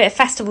 A little bit of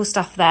festival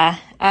stuff there.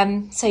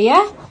 So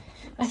yeah,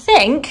 I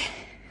think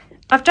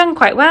I've done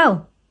quite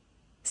well.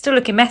 Still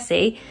looking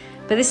messy,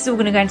 but this is all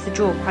going to go into the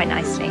drawer quite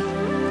nicely.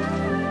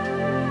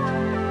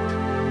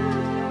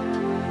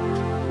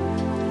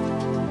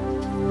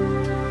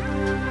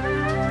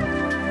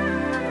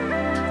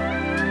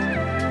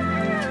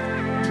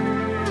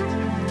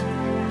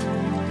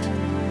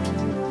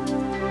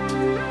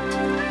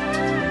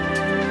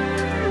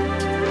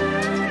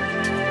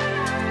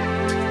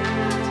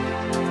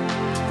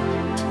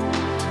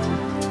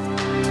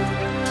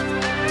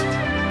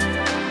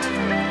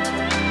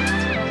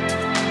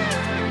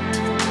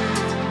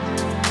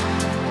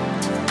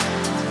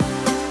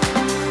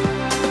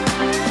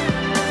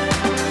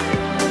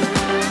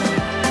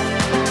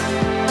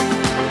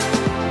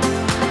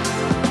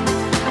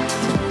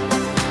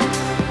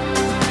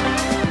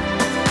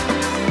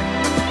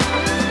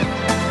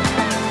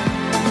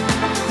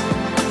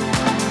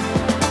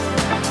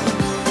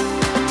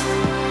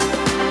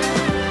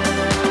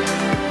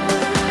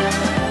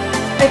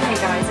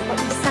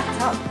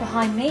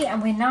 Me,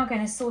 and we're now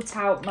going to sort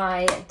out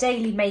my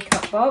daily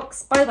makeup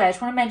box. By the way, I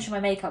just want to mention my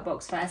makeup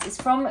box first. It's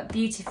from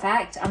Beauty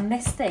Effect, and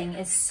this thing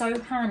is so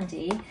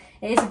handy.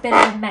 It is a bit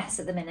of a mess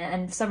at the minute,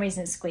 and for some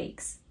reason it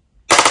squeaks.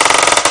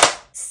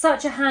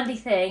 Such a handy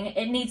thing.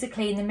 It needs a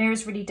clean. The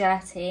mirror's really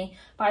dirty,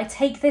 but I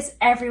take this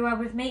everywhere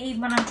with me,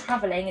 even when I'm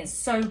traveling. It's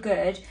so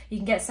good. You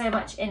can get so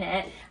much in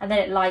it, and then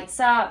it lights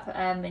up,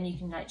 and you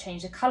can like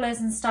change the colours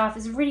and stuff.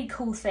 It's a really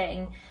cool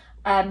thing.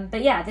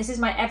 But yeah, this is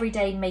my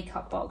everyday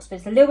makeup box, but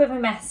it's a little bit of a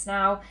mess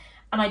now,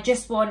 and I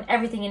just want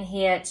everything in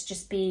here to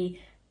just be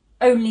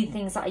only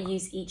things that I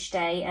use each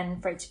day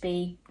and for it to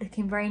be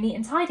looking very neat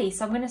and tidy.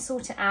 So I'm going to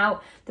sort it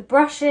out. The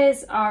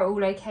brushes are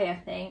all okay, I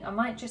think. I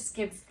might just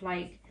give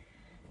like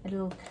a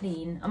little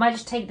clean. I might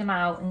just take them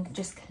out and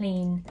just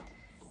clean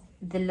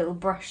the little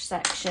brush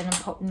section and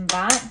pop them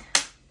back.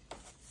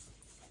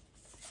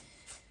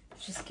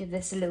 Just give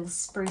this a little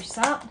spruce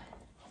up.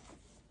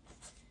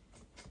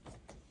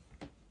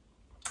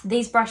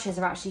 These brushes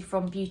are actually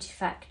from Beauty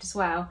Effect as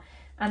well,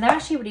 and they're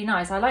actually really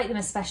nice. I like them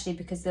especially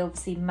because they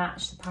obviously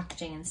match the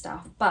packaging and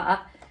stuff,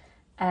 but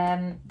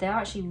they're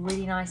actually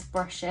really nice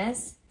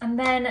brushes. And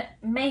then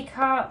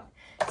makeup.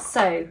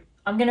 So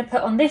I'm going to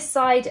put on this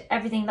side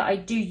everything that I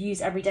do use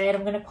every day, and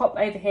I'm going to pop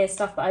over here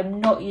stuff that I'm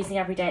not using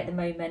every day at the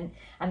moment,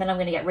 and then I'm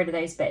going to get rid of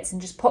those bits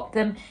and just pop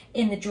them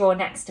in the drawer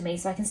next to me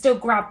so I can still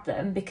grab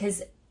them,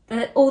 because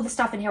all the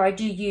stuff in here I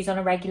do use on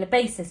a regular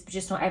basis, but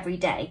just not every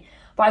day.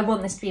 But I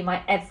want this to be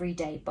my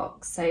everyday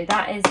box. So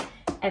that is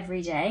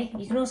everyday.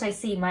 You can also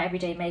see my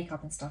everyday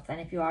makeup and stuff then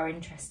if you are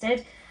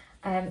interested.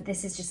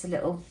 This is just a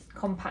little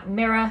compact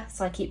mirror,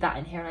 so I keep that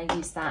in here and I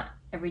use that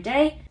every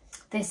day.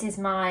 This is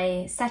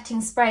my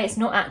setting spray. It's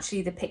not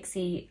actually the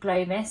Pixie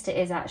Glow Mist, it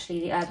is actually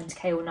the Urban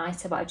Decay All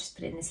Nighter, but I just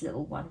put it in this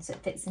little one so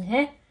it fits in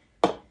here.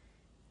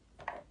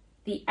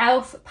 The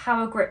e.l.f.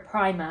 Power Grip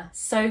Primer,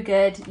 so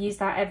good, use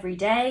that every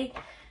day.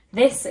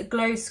 This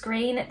glow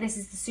screen, this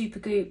is the Super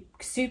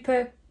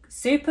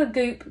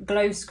Goop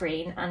Glow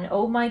Screen, and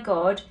oh my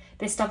god,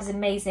 this stuff is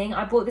amazing.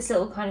 I bought this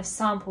little kind of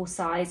sample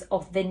size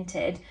off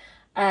Vinted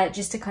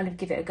just to kind of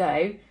give it a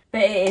go,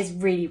 but it is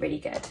really, really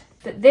good.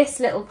 But this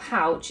little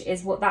pouch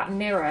is what that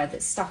mirror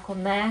that's stuck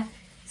on there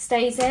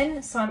stays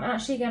in, so I'm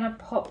actually going to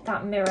pop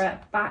that mirror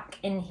back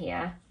in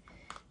here,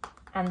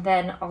 and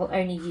then I'll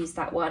only use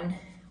that one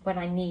when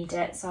I need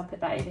it, so I'll put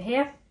that over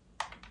here.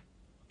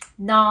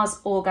 NARS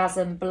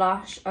Orgasm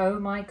Blush, oh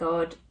my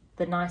god,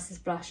 the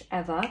nicest blush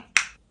ever.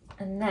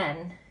 And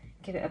then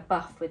give it a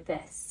buff with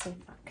this, so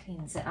that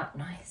cleans it up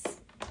nice.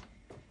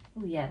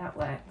 Oh yeah, that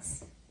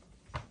works.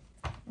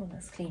 Oh,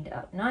 that's cleaned it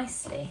up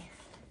nicely.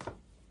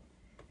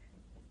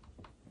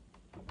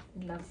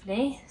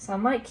 Lovely. So I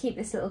might keep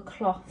this little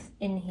cloth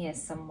in here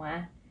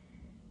somewhere,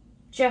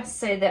 just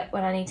so that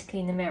when I need to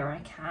clean the mirror I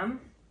can.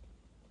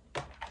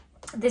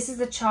 This is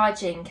the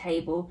charging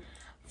cable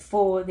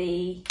for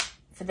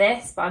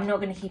this, but I'm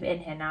not going to keep it in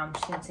here now. I'm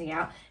just going to take it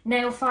out.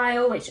 Nail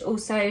file, which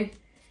also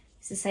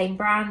is the same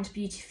brand,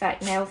 Beauty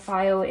Effect nail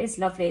file. It is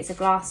lovely. It's a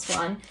glass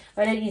one,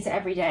 but I don't use it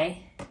every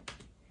day.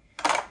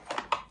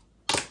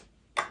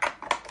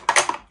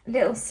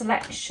 Little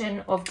selection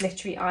of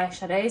glittery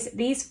eyeshadows.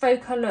 These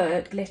Faux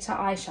Color glitter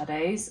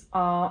eyeshadows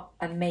are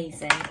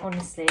amazing.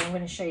 Honestly, I'm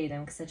going to show you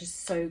them because they're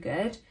just so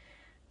good.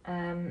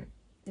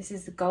 This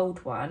is the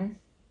gold one.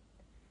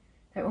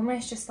 They're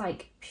almost just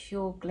like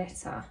pure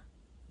glitter.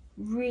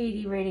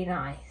 Really, really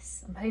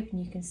nice. I'm hoping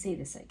you can see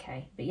this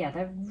okay. But yeah,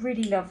 they're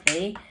really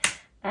lovely.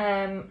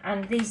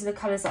 And these are the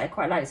colours that I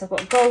quite like. So I've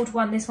got a gold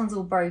one. This one's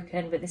all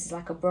broken, but this is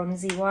like a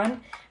bronzy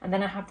one. And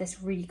then I have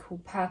this really cool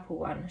purple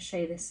one. I'll show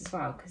you this as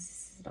well because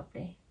this is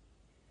lovely.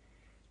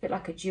 A bit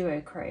like a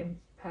duochrome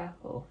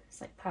purple. It's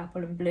like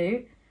purple and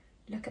blue.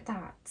 Look at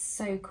that. It's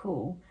so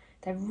cool.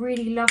 They're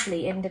really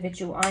lovely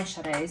individual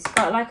eyeshadows,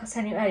 but like I was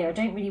telling you earlier, I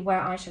don't really wear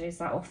eyeshadows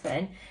that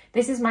often.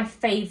 This is my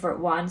favourite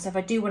one, so if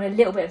I do want a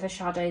little bit of a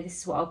shadow, this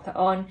is what I'll put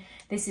on.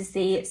 This is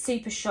the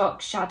Super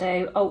Shock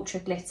Shadow Ultra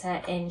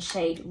Glitter in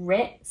shade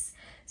Ritz.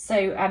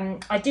 So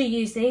I do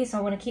use these, so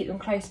I want to keep them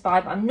close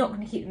by, but I'm not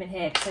going to keep them in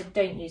here because I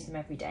don't use them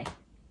every day.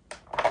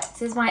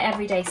 This is my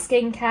everyday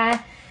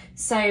skincare.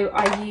 So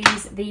I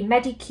use the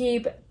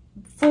Medicube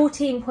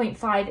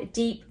 14.5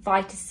 Deep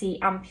Vita C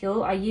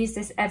Ampule. I use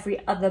this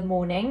every other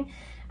morning,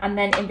 and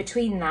then in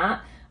between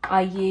that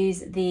I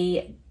use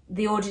the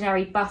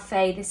Ordinary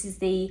Buffet. This is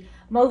the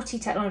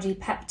multi-technology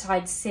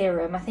peptide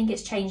serum. I think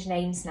it's changed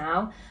names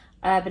now,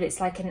 but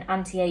it's like an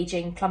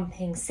anti-aging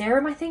plumping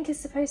serum, I think it's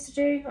supposed to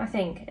do. I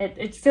think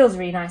it feels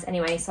really nice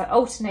anyway, so I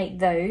alternate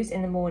those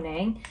in the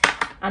morning,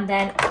 and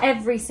then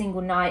every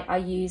single night I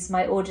use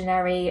my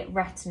Ordinary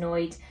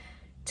Retinoid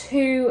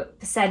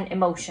 2%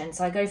 emulsion.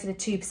 So I go for the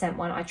 2%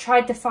 one. I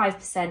tried the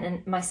 5%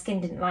 and my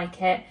skin didn't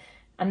like it,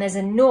 and there's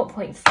a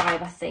 0.5 I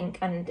think,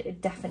 and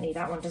definitely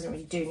that one doesn't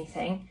really do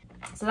anything.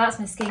 So that's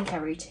my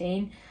skincare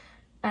routine.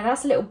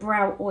 That's a little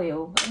brow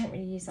oil. I don't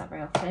really use that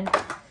very often.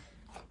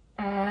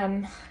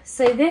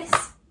 So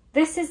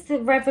this is the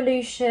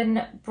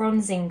Revolution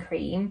bronzing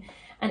cream,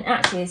 and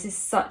actually this is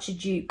such a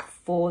dupe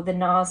for the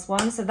NARS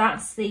one. So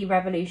that's the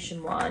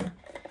Revolution one,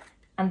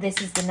 and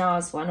this is the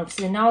NARS one.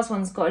 Obviously the NARS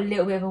one's got a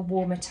little bit of a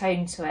warmer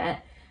tone to it,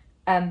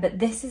 but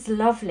this is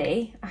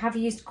lovely. I have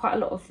used quite a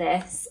lot of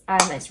this.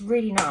 It's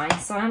really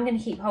nice, so I'm going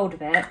to keep hold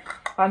of it.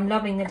 I'm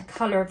loving the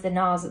colour of the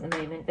NARS at the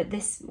moment, but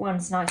this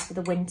one's nice for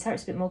the winter.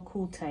 It's a bit more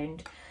cool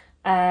toned,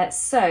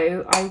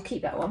 so I will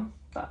keep that one,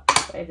 but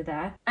put it over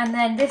there. And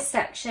then this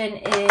section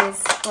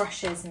is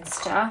brushes and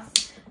stuff.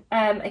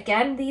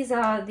 Again, these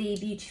are the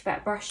Beauty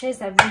Effect brushes.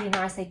 They're really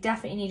nice. They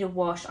definitely need a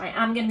wash. I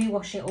am going to be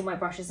washing all my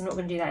brushes. I'm not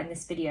going to do that in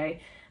this video,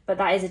 but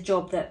that is a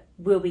job that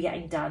will be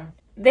getting done.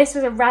 This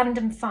was a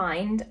random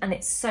find and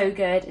it's so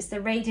good. It's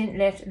the Radiant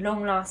Lift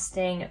Long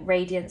Lasting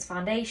Radiance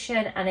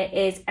Foundation and it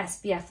is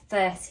SPF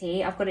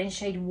 30. I've got it in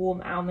shade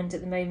Warm Almond at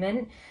the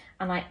moment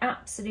and I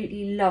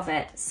absolutely love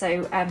it. So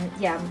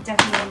yeah, I'm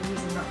definitely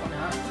using that one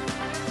up.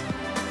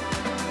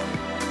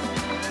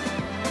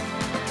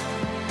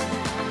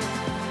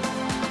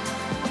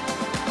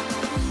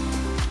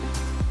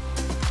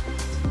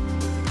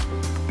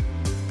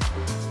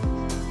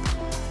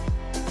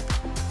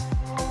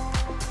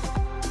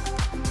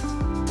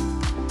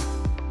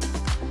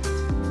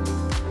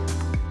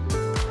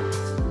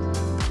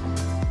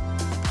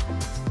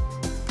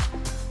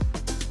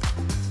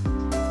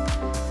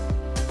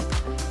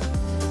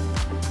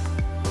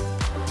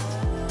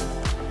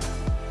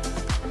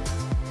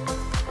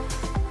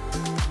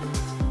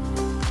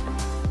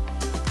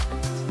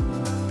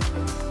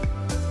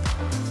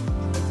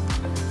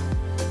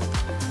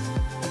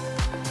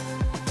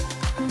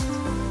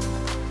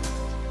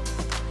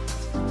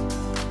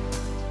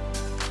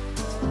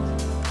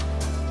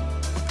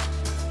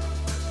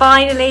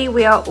 Finally,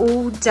 we are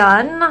all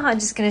done. I'm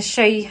just going to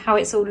show you how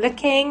it's all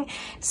looking.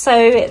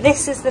 So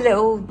this is the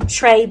little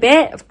tray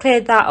bit. I've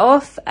cleared that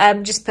off.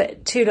 Just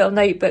put 2 little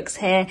notebooks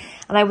here,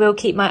 and I will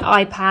keep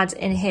my iPad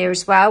in here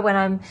as well when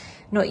I'm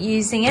not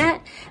using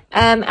it.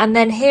 And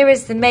then here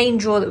is the main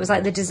drawer that was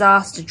like the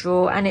disaster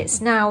drawer, and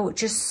it's now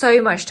just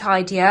so much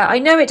tidier. I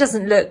know it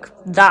doesn't look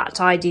that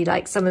tidy,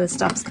 like some of the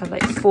stuff's kind of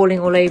like falling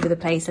all over the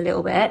place a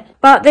little bit,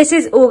 but this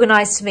is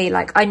organized to me.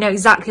 Like I know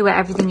exactly where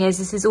everything is.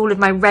 This is all of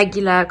my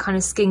regular kind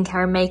of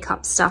skincare and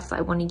makeup stuff that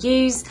I want to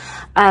use.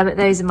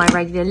 Those are my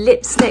regular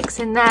lipsticks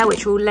in there,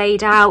 which are all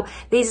laid out.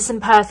 These are some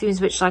perfumes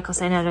which, like I was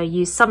saying, I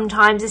use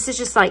sometimes. This is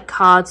just like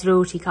cards,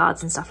 loyalty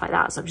cards and stuff like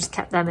that, so I've just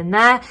kept them in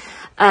there.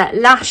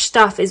 Lash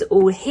stuff is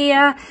all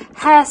here,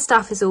 hair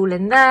stuff is all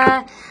in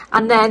there,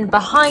 and then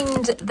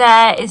behind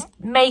there is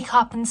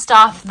makeup and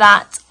stuff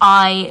that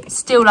I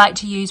still like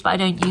to use but I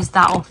don't use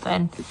that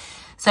often.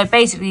 So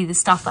basically the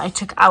stuff that I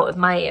took out of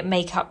my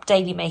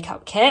daily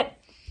makeup kit.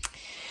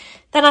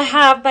 Then I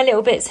have my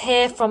little bits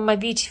here from my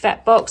Beauty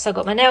Vet box. I've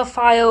got my nail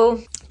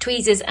file,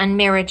 tweezers and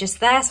mirror just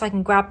there, so I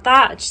can grab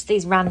that. Just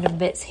these random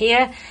bits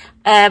here.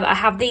 I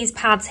have these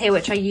pads here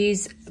which I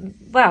use,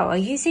 well, I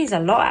use these a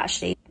lot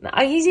actually.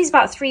 I use these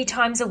about 3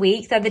 times a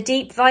week. They're the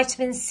Deep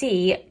Vitamin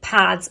C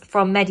pads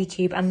from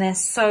Medicube and they're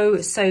so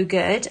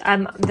good.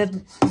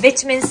 The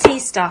vitamin C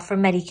stuff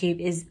from Medicube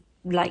is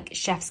like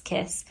chef's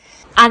kiss.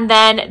 And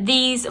then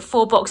these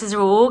 4 boxes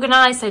are all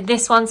organised. So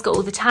this one's got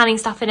all the tanning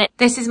stuff in it.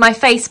 This is my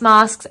face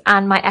masks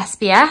and my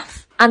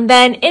SPF. And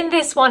then in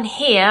this one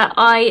here,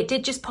 I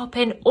did just pop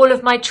in all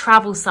of my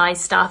travel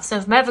size stuff. So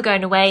if I'm ever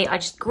going away, I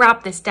just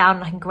grab this down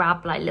and I can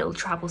grab like little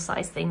travel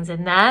size things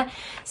in there.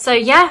 So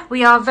yeah,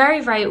 we are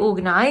very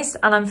organised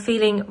and I'm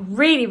feeling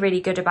really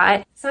good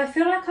about it. So I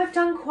feel like I've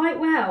done quite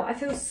well. I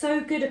feel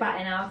so good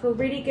about it now. I feel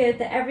really good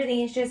that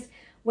everything is just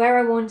where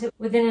I want it,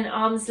 within an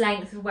arm's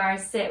length of where I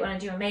sit when I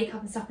do my makeup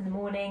and stuff in the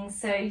morning.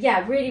 So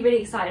yeah, really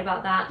excited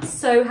about that.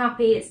 So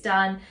happy it's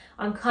done.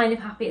 I'm kind of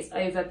happy it's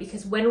over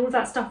because when all of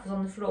that stuff was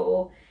on the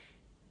floor,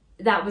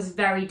 that was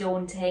very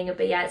daunting.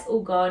 But yeah, it's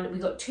all gone. We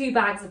got 2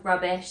 bags of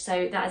rubbish,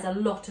 so that is a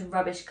lot of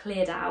rubbish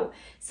cleared out.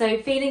 So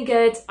feeling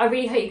good. I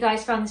really hope you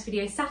guys found this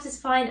video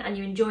satisfying and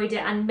you enjoyed it,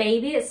 and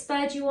maybe it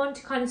spurred you on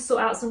to kind of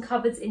sort out some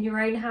cupboards in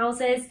your own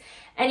houses.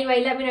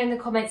 Anyway, let me know in the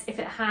comments if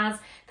it has.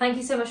 Thank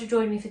you so much for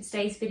joining me for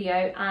today's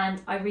video,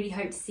 and I really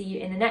hope to see you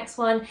in the next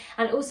one.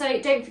 And also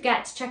don't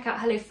forget to check out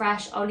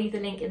HelloFresh. I'll leave the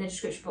link in the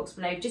description box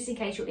below just in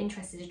case you're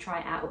interested to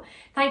try it out.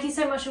 Thank you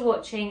so much for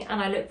watching,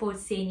 and I look forward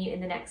to seeing you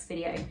in the next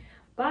video.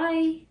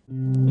 Bye.